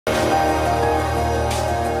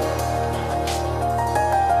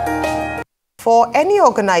For any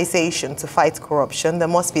organization to fight corruption, there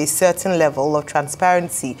must be a certain level of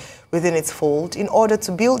transparency within its fold in order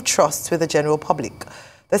to build trust with the general public.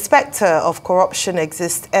 The spectre of corruption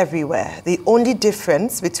exists everywhere. The only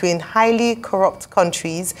difference between highly corrupt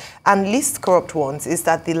countries and least corrupt ones is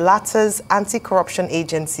that the latter's anti-corruption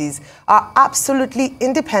agencies are absolutely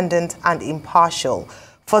independent and impartial.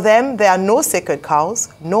 For them, there are no sacred cows,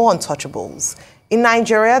 no untouchables. In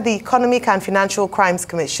Nigeria, the Economic and Financial Crimes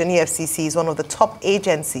Commission, EFCC, is one of the top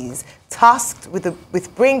agencies tasked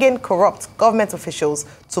with bringing corrupt government officials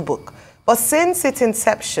to book. But since its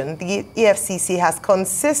inception, the EFCC has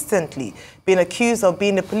consistently been accused of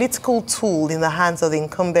being a political tool in the hands of the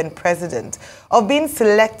incumbent president, of being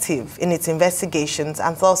selective in its investigations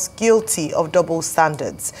and thus guilty of double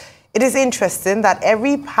standards. It is interesting that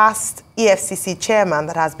every past EFCC chairman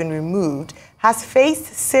that has been removed has faced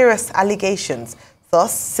serious allegations.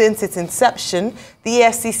 Thus, since its inception, the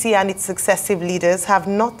EFCC and its successive leaders have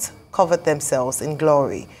not covered themselves in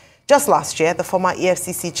glory. Just last year, the former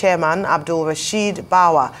EFCC chairman, Abdul Rashid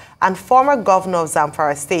Bawa, and former governor of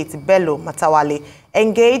Zamfara State, Bello Matawale,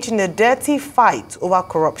 engaged in a dirty fight over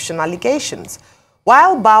corruption allegations.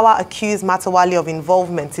 While Bawa accused Matawale of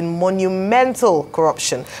involvement in monumental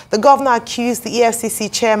corruption, the governor accused the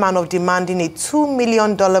EFCC chairman of demanding a $2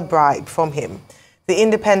 million bribe from him. The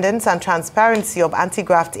independence and transparency of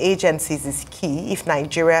anti-graft agencies is key if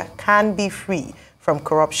Nigeria can be free from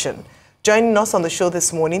corruption. Joining us on the show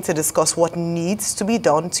this morning to discuss what needs to be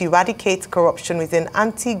done to eradicate corruption within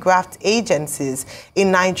anti-graft agencies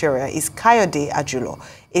in Nigeria is Kayode Ajulo,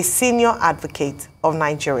 a senior advocate of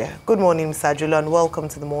Nigeria. Good morning, Mr. Ajulo, and welcome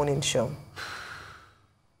to the morning show.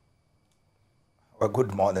 Well,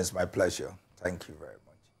 good morning. It's my pleasure. Thank you very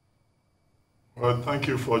much. Well, thank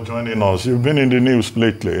you for joining us. You've been in the news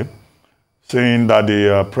lately saying that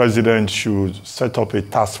the president should set up a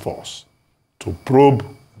task force to probe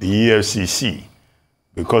the EFCC,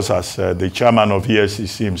 because as the chairman of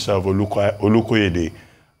EFCC himself, Kayode,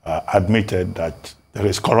 admitted that there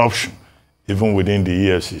is corruption even within the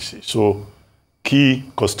EFCC. So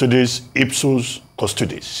key custodies, ipsos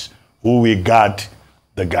custodies, who will guard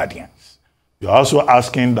the guardians. You're also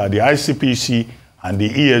asking that the ICPC and the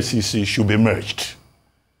EFCC should be merged.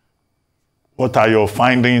 What are your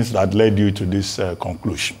findings that led you to these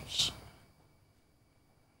conclusions?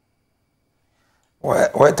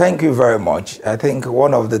 Well, thank you very much. I think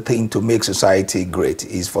one of the things to make society great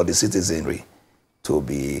is for the citizenry to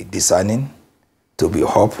be discerning, to be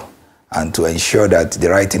hope, and to ensure that the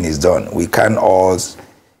right thing is done. We can't all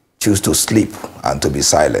choose to sleep and to be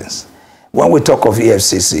silenced. When we talk of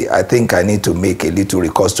EFCC, I think I need to make a little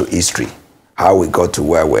recourse to history, how we got to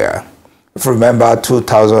where we are. If you remember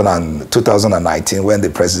 2019, when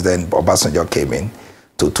the President Obasanjo came in,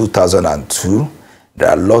 to 2002, there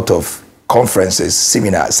are a lot of conferences,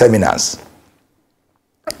 seminars,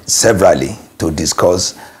 severally to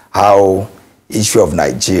discuss how issue of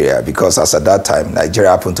Nigeria, because as at that time,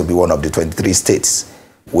 Nigeria happened to be one of the 23 states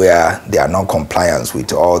where there are non-compliance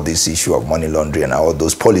with all this issue of money laundering and all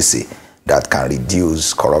those policy that can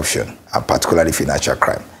reduce corruption, and particularly financial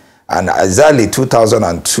crime. And exactly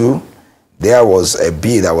 2002, there was a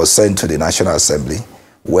bill that was sent to the National Assembly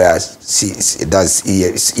where that's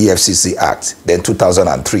EFCC Act. Then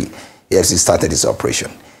 2003, EFCC started its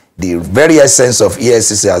operation. The very essence of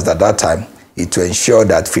EFCC at that time is to ensure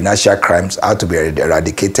that financial crimes are to be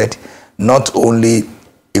eradicated, not only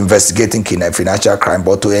investigating financial crime,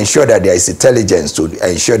 but to ensure that there is intelligence to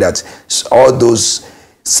ensure that all those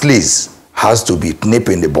sleaze has to be nipped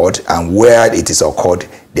in the bud, and where it is occurred,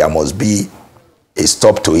 there must be a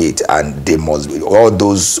stop to it, and they must be, all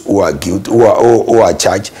those who are guilty, who are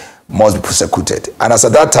charged, must be prosecuted. And as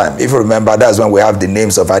at that time, if you remember, that's when we have the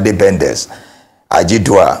names of Ade Bendes,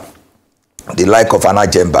 Ajidua, the like of Anna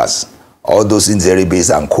Jembas, all those in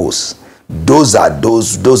Zeribes and Coast. Those are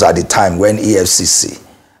the time when EFCC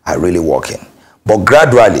are really working. But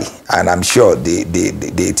gradually, and I'm sure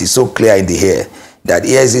it is so clear in the air that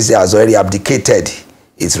EFCC has already abdicated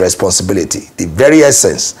its responsibility. The very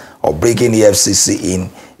essence of bringing EFCC in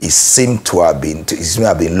seems to have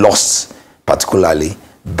been lost, particularly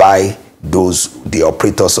by the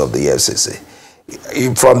operators of the EFCC.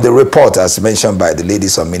 From the report, as mentioned by the lady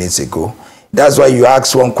some minutes ago, that's why you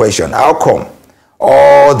ask one question: how come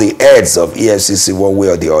all the heads of EFCC, one way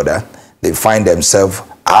or the other, they find themselves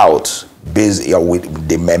out, they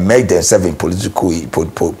make themselves in political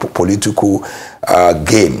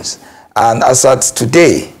games? And as at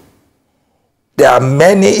today, there are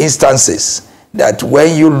many instances that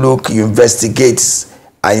when you look, you investigate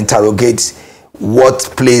and interrogate, what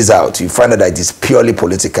plays out, you find out that it is purely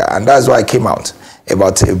political. And that's why I came out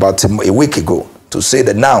about a week ago to say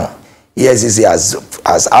that now EFCC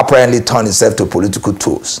has apparently turned itself to political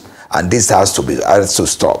tools, and this has to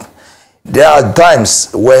stop. There are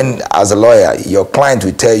times when, as a lawyer, your client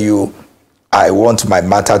will tell you, I want my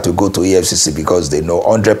matter to go to EFCC because they know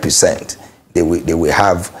 100% they will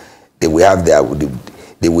have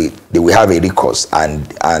a recourse,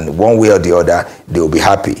 and one way or the other they will be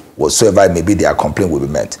happy whatsoever maybe their complaint will be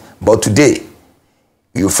met. But today,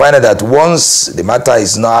 you find out that once the matter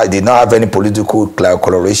did not have any political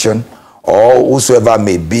coloration, or whosoever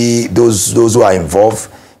may be those who are involved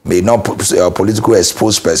may not a political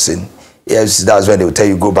exposed person, yes, that's when they will tell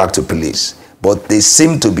you go back to police. But they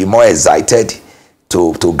seem to be more excited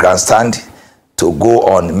to grandstand, to go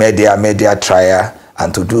on media trial,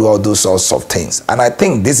 and to do all those sorts of things. And I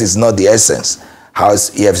think this is not the essence how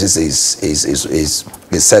EFCC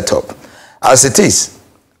is set up. As it is,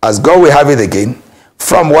 as God will have it again,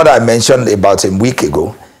 from what I mentioned about a week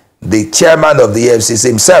ago, the chairman of the EFCC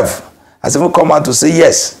himself has even come out to say,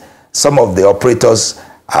 yes, some of the operators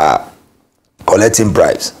are collecting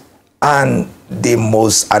bribes. And the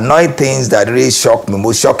most annoying things that really shock me,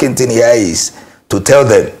 most shocking thing here is to tell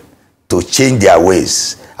them to change their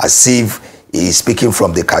ways, as if he's speaking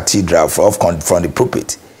from the cathedral, from the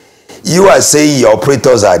pulpit. You are saying your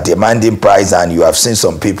operators are demanding price, and you have seen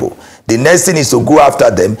some people. The next thing is to go after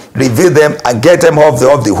them, reveal them, and get them off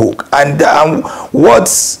the hook. And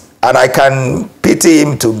I can pity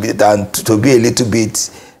him to be a little bit,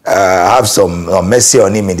 have some mercy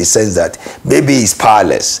on him, in the sense that maybe he's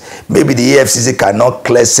powerless. Maybe the EFCC cannot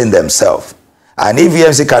cleanse themselves. And if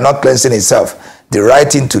EFCC cannot cleanse itself, the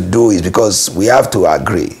right thing to do is, because we have to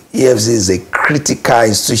agree, EFCC is a critical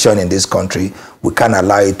institution in this country. We can't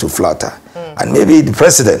allow it to flutter. And maybe the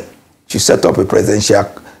president should set up a presidential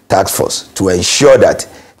task force to ensure that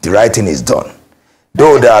the right thing is done.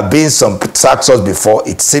 Though there have been some success before,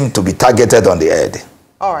 it seemed to be targeted on the head.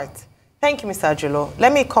 All right. Thank you, Mr. Ajulo.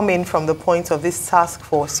 Let me come in from the point of this task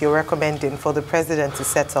force you're recommending for the president to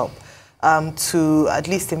set up to at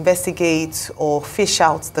least investigate or fish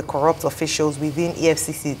out the corrupt officials within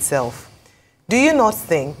EFCC itself. Do you not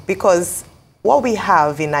think, because what we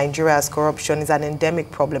have in Nigeria as corruption is an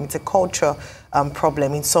endemic problem, it's a culture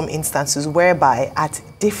problem in some instances, whereby at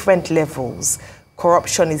different levels,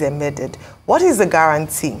 corruption is embedded. What is the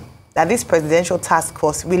guarantee that this presidential task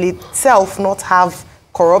force will itself not have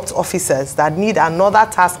corrupt officers that need another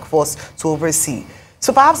task force to oversee?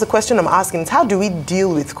 So perhaps the question I'm asking is, how do we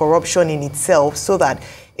deal with corruption in itself so that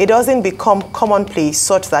it doesn't become commonplace,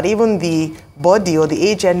 such that even the body or the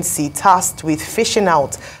agency tasked with fishing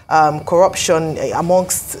out corruption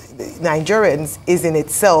amongst Nigerians is in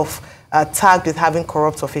itself tagged with having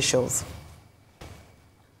corrupt officials?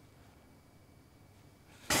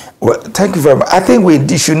 Well, thank you very much. I think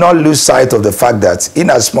we should not lose sight of the fact that, in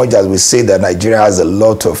as much as we say that Nigeria has a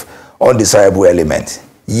lot of undesirable elements,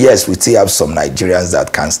 yes, we still have some Nigerians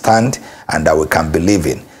that can stand and that we can believe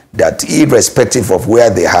in, that irrespective of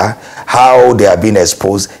where they are, how they are being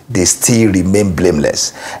exposed, they still remain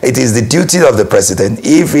blameless. It is the duty of the president,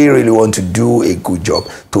 if he really wants to do a good job,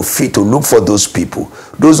 to look for those people,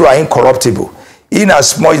 those who are incorruptible. In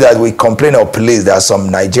as much that we complain of police, there are some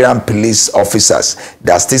Nigerian police officers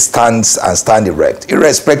that still stand erect.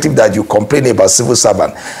 Irrespective that you complain about civil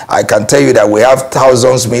servants, I can tell you that we have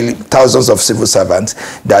thousands of civil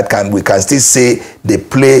servants that we can still say they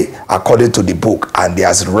play according to the book, and they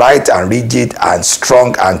are as right and rigid and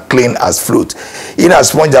strong and clean as flute. In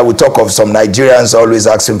as much that we talk of some Nigerians always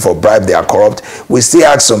asking for bribe, they are corrupt, we still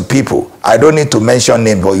ask some people. I don't need to mention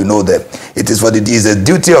names, but you know them. It is the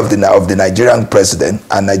duty of the Nigerian president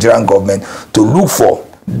and Nigerian government to look for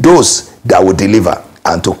those that will deliver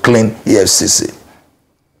and to clean EFCC.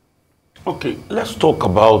 Okay, let's talk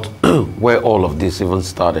about where all of this even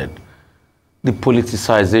started. The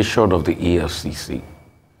politicization of the EFCC.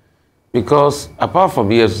 Because apart from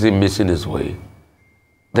EFCC missing its way,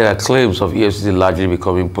 there are claims of EFCC largely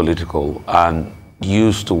becoming political and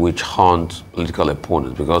used to witch hunt political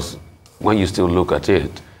opponents. Because when you still look at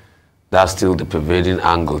it, that's still the prevailing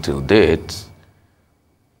angle till date.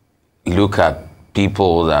 You look at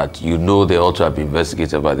people that you know they ought to have been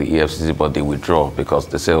investigated by the EFCC, but they withdraw because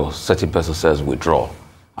they say, oh, certain person says withdraw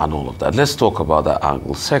and all of that. Let's talk about that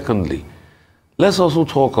angle. Secondly, let's also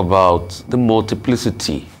talk about the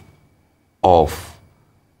multiplicity of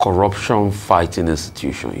corruption fighting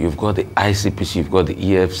institutions. You've got the ICPC, you've got the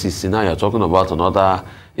EFCC. Now you're talking about another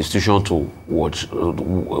institution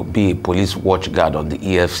to be a police watchguard on the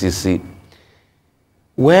EFCC.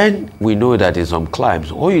 when we know that in some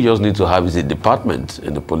crimes, all you just need to have is a department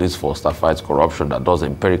in the police force that fights corruption, that does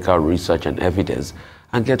empirical research and evidence,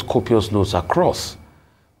 and get copious notes across.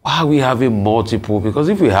 Why are we having multiple? Because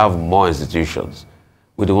if we have more institutions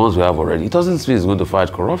with the ones we have already, it doesn't mean it's going to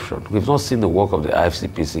fight corruption. We've not seen the work of the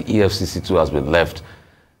IFCPC. EFCC too has been left.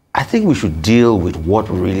 I think we should deal with what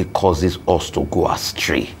really causes us to go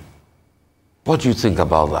astray. What do you think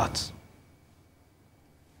about that?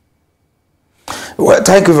 Well,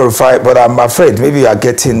 thank you very much, but I'm afraid maybe you are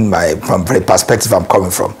getting from the perspective I'm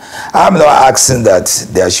coming from. I'm not asking that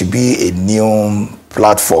there should be a new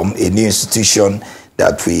platform, a new institution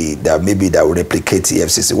that will replicate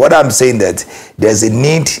EFCC. What I'm saying that there's a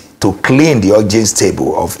need to clean the audience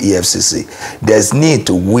table of EFCC. There's need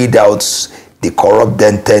to weed out the corrupt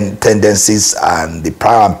tendencies and the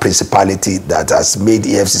power and principality that has made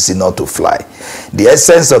EFCC not to fly. The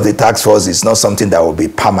essence of the task force is not something that will be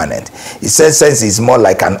permanent. Its essence is more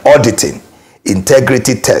like an auditing,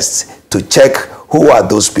 integrity test to check who are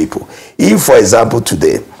those people. If, for example,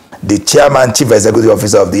 today, the chairman, chief executive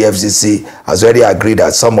officer of the EFCC has already agreed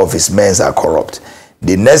that some of his men are corrupt,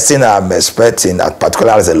 the next thing I'm expecting,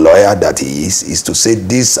 particularly as a lawyer that he is to say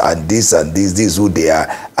this and this and this is who they are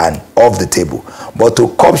and off the table. But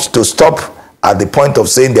to stop at the point of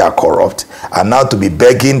saying they are corrupt and now to be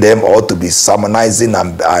begging them or to be sermonizing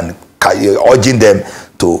and urging them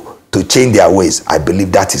to change their ways, I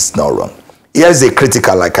believe that is not wrong. Here's a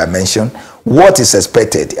critical, like I mentioned, what is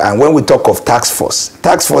expected. And when we talk of task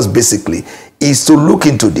force basically is to look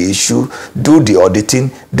into the issue, do the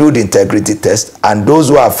auditing, do the integrity test, and those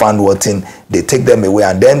who are found wanting, they take them away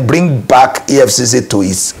and then bring back EFCC to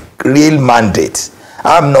its real mandate.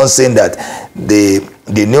 I'm not saying that the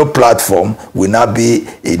new platform will not be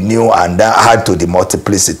a new and add to the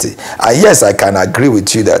multiplicity. And yes, I can agree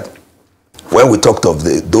with you that when we talked of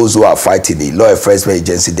those who are fighting the law enforcement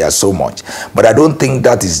agency, there are so much. But I don't think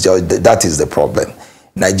that is the problem.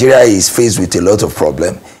 Nigeria is faced with a lot of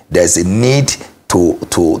problems. There's a need to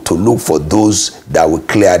look for those that will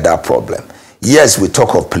clear that problem. Yes, we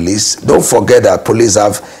talk of police. Don't forget that police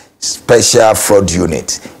have special fraud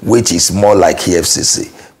unit, which is more like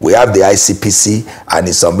EFCC. We have the ICPC, and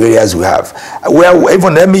in some areas we have. Well,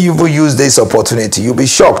 even let me even use this opportunity. You'll be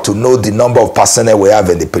shocked to know the number of personnel we have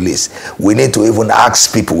in the police. We need to even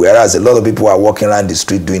ask people, whereas a lot of people are walking around the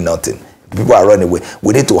street doing nothing. People are running away.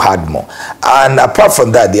 We need to add more. And apart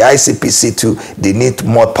from that, the ICPC too, they need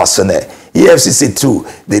more personnel. EFCC too,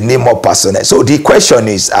 they need more personnel. So the question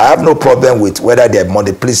is, I have no problem with whether there are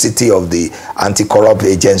multiplicity of the anti-corrupt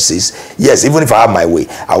agencies. Yes, even if I have my way,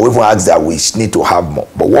 I will even ask that we need to have more.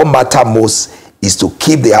 But what matters most is to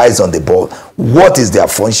keep the eyes on the ball. What is their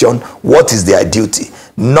function? What is their duty?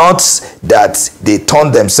 Not that they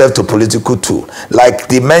turn themselves to political tool. Like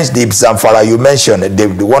the Zamfara you mentioned,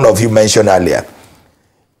 the one of you mentioned earlier.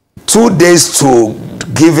 2 days to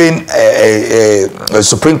giving a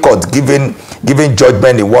Supreme Court giving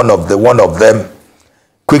judgment in one of them.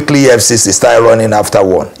 Quickly, EFCC started running after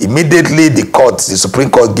one. Immediately, the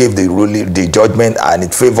Supreme Court gave the judgment, and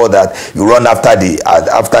it favored that you run after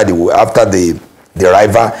the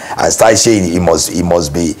rival and start saying he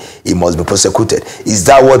must be prosecuted. Is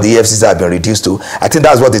that what the EFCC have been reduced to? I think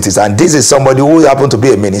that's what it is. And this is somebody who happened to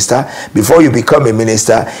be a minister. Before you become a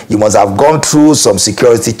minister, you must have gone through some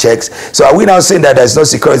security checks. So are we now saying that there's no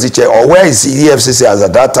security check? Or where is the EFCC as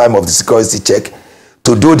at that time of the security check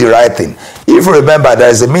to do the right thing? If you remember, there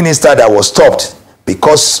is a minister that was stopped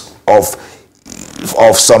because of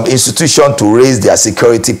some institution to raise their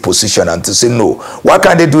security position and to say no. Why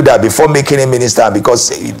can't they do that before making a minister?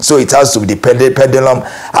 Because so it has to be, the pendulum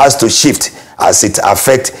has to shift as it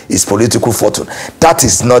affects his political fortune. That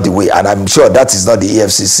is not the way, and I'm sure that is not the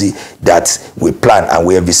EFCC that we plan and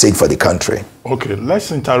we envisage for the country. Okay,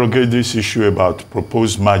 let's interrogate this issue about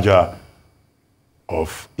proposed merger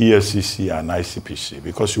of EFCC and ICPC,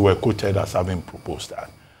 because you were quoted as having proposed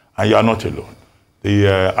that, and you are not alone.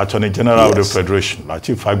 The Attorney General of the Federation,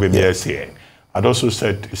 Lateef Fagbemi, had also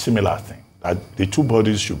said a similar thing, that the two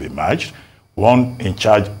bodies should be merged, one in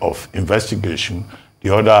charge of investigation,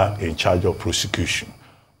 the other in charge of prosecution.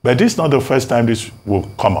 But this is not the first time this will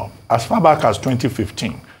come up. As far back as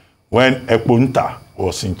 2015, when Ekpunta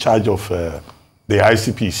was in charge of the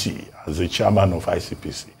ICPC, as the chairman of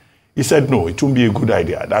ICPC, he said, no, it won't be a good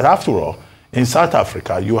idea. That after all, in South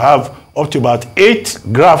Africa, you have up to about 8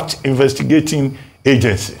 graft investigating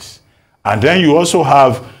agencies. And then you also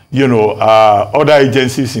have, other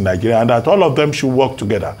agencies in Nigeria, and that all of them should work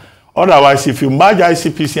together. Otherwise, if you merge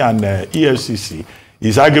ICPC and EFCC,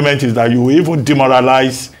 his argument is that you will even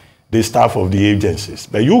demoralize the staff of the agencies.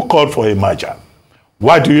 But you called for a merger.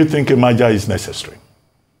 Why do you think a merger is necessary?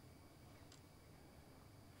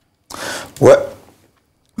 Well,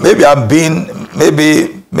 maybe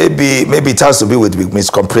maybe it has to be with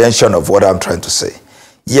miscomprehension of what I'm trying to say.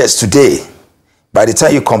 Yes, today, by the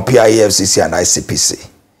time you compare EFCC and ICPC,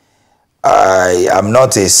 I am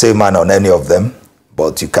not a salesman on any of them,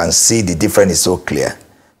 but you can see the difference is so clear,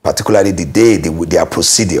 particularly the day their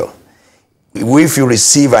procedure. If you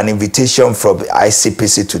receive an invitation from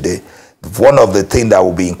ICPC today, one of the things that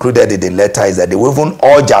will be included in the letter is that they will even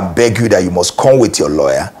urge and beg you that you must come with your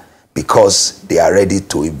lawyer because they are ready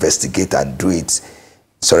to investigate and do it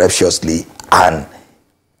surreptitiously and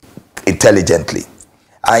intelligently.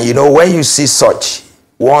 And you know, when you see such,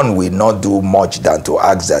 one will not do much than to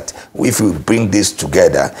ask that if we bring this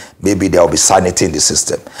together, maybe there will be sanity in the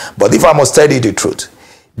system. But if I must tell you the truth,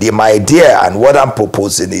 my idea and what I'm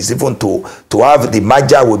proposing is even to have the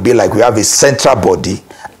merger would be like we have a central body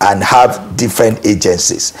and have different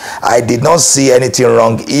agencies. I did not see anything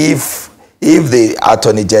wrong if the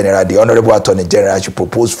Attorney General, the Honorable Attorney General, should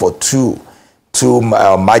propose for two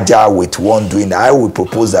merger with one doing. I would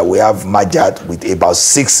propose that we have merger with about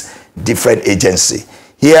 6 different agencies.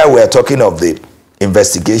 Here we are talking of the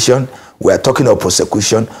investigation, we are talking of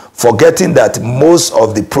prosecution, forgetting that most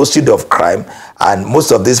of the proceeds of crime and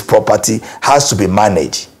most of this property has to be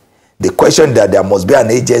managed. The question that there must be an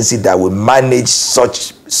agency that will manage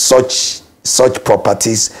such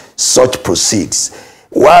properties, such proceeds.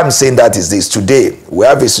 Why I'm saying that is this: today we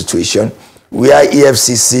have a situation where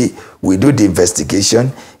EFCC will do the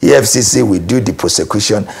investigation, EFCC will do the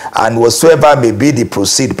prosecution, and whatsoever may be the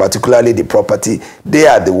proceed, particularly the property, they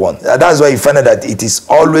are the one. And that's why you find out that it is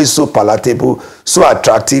always so palatable, so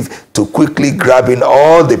attractive to quickly grabbing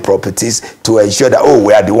all the properties to ensure that, oh,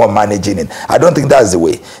 we are the one managing it. I don't think that's the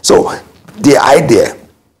way. So the idea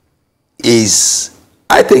is,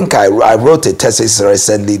 I think I wrote a thesis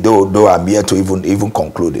recently, though I'm here to even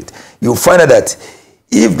conclude it. You'll find out that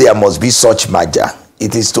if there must be such merger,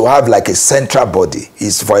 it is to have like a central body.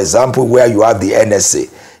 It's, for example, where you have the NSA.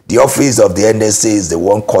 The office of the NSA is the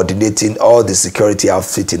one coordinating all the security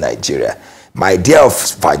outfit in Nigeria. My idea of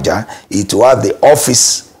merger is to have the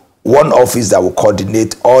office, one office that will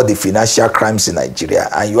coordinate all the financial crimes in Nigeria,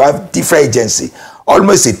 and you have different agencies,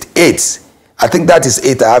 almost 8. I think that is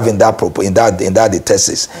 8 I have in that the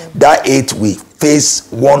thesis. That 8 we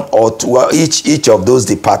face 1 or 2 each of those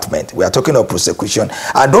departments. We are talking of prosecution,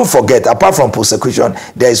 and don't forget, apart from prosecution,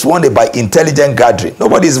 there is one about intelligence gathering.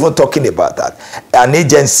 Nobody is even talking about that. An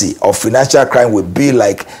agency of financial crime will be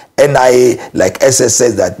like NIA, like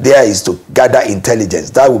SSS, that there is to gather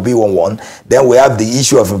intelligence. That will be one. Then we have the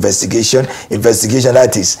issue of investigation.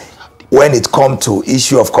 That is when it comes to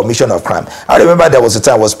issue of commission of crime. I remember there was a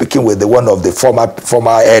time I was speaking with one of the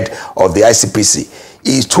former head of the ICPC.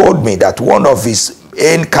 He told me that one of his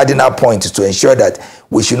main cardinal points is to ensure that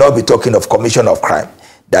we should not be talking of commission of crime,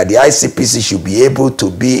 that the ICPC should be able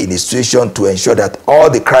to be in a situation to ensure that all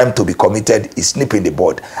the crime to be committed is nipped in the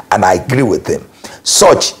bud. And I agree with him.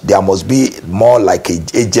 Such, there must be more like an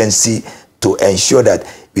agency to ensure that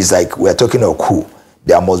it's like we're talking of coup.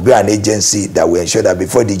 There must be an agency that will ensure that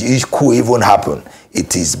before each coup even happen,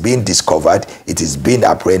 it is being discovered, it is being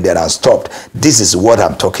apprehended and stopped. This is what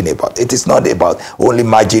I'm talking about. It is not about only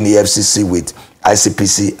merging EFCC with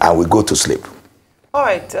ICPC and we go to sleep. All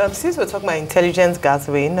right, since we're talking about intelligence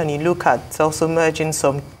gathering and you look at also merging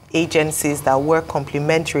some agencies that work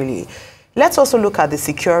complementarily, let's also look at the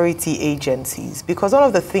security agencies, because one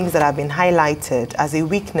of the things that have been highlighted as a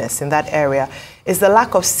weakness in that area is the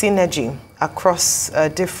lack of synergy across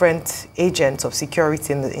different agents of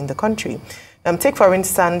security in the country. Take, for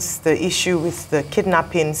instance, the issue with the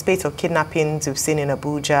kidnapping, spate of kidnappings we've seen in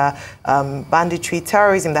Abuja, banditry,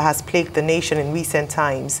 terrorism that has plagued the nation in recent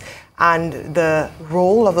times, and the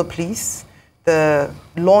role of the police, the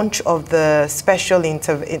launch of the special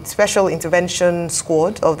intervention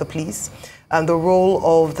squad of the police, and the role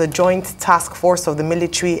of the joint task force of the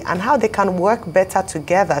military, and how they can work better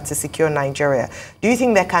together to secure Nigeria. Do you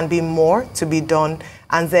think there can be more to be done?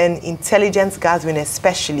 And then intelligence gathering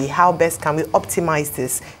especially, how best can we optimize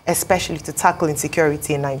this, especially to tackle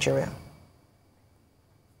insecurity in Nigeria?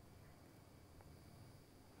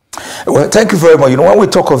 Well, thank you very much. You know, when we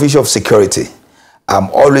talk of issue of security, I'm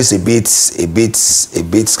always a bit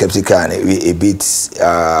skeptical and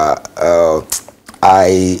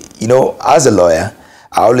you know, as a lawyer,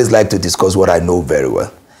 I always like to discuss what I know very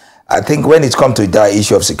well. I think when it comes to that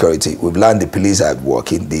issue of security, we've learned the police are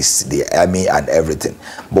working, the army and everything.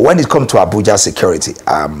 But when it comes to Abuja security,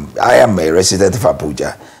 I am a resident of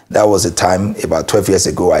Abuja. That was a time about 12 years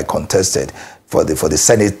ago I contested for the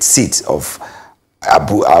Senate seat of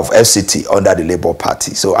FCT under the Labour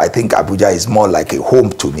Party. So I think Abuja is more like a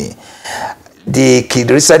home to me. The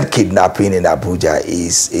recent kidnapping in Abuja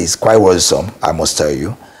is quite worrisome, I must tell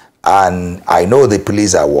you. And I know the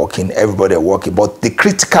police are working, everybody are working, but the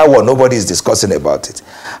critical one, nobody is discussing about it.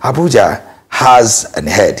 Abuja has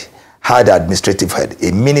had administrative head,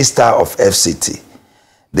 a minister of FCT.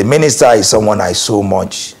 The minister is someone I so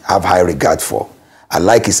much have high regard for. I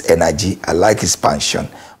like his energy, I like his passion,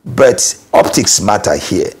 but optics matter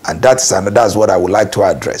here, and that's what I would like to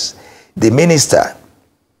address. The minister,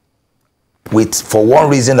 for one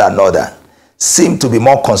reason or another, seemed to be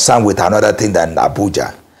more concerned with another thing than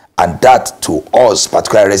Abuja. And that, to us,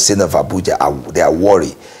 particularly residents of Abuja, they are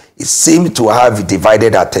worried. It seemed to have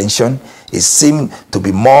divided attention. It seemed to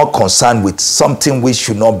be more concerned with something which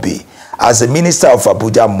should not be. As a minister of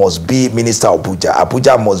Abuja must be minister of Abuja.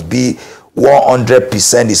 Abuja must be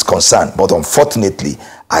 100% is concerned. But unfortunately,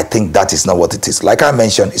 I think that is not what it is. Like I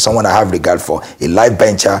mentioned, it's someone I have regard for, a life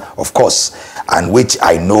bencher, of course, and which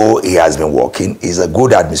I know he has been working. He's a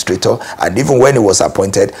good administrator, and even when he was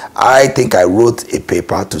appointed, I think I wrote a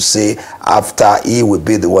paper to say after he will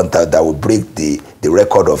be the one that will break the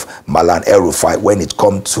record of Malan El-Rufai when it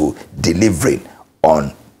comes to delivering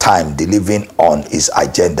on time, delivering on his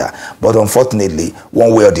agenda. But unfortunately,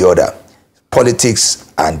 one way or the other,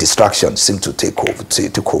 politics and distraction seem to take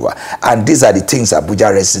over. And these are the things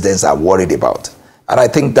Abuja residents are worried about. And I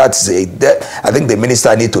think I think the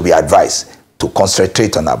minister needs to be advised to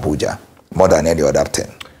concentrate on Abuja more than any other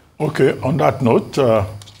thing. Okay, on that note,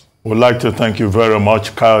 we'd like to thank you very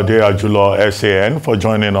much, Kayode Ajulo, SAN, for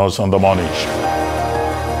joining us on The Morning Show.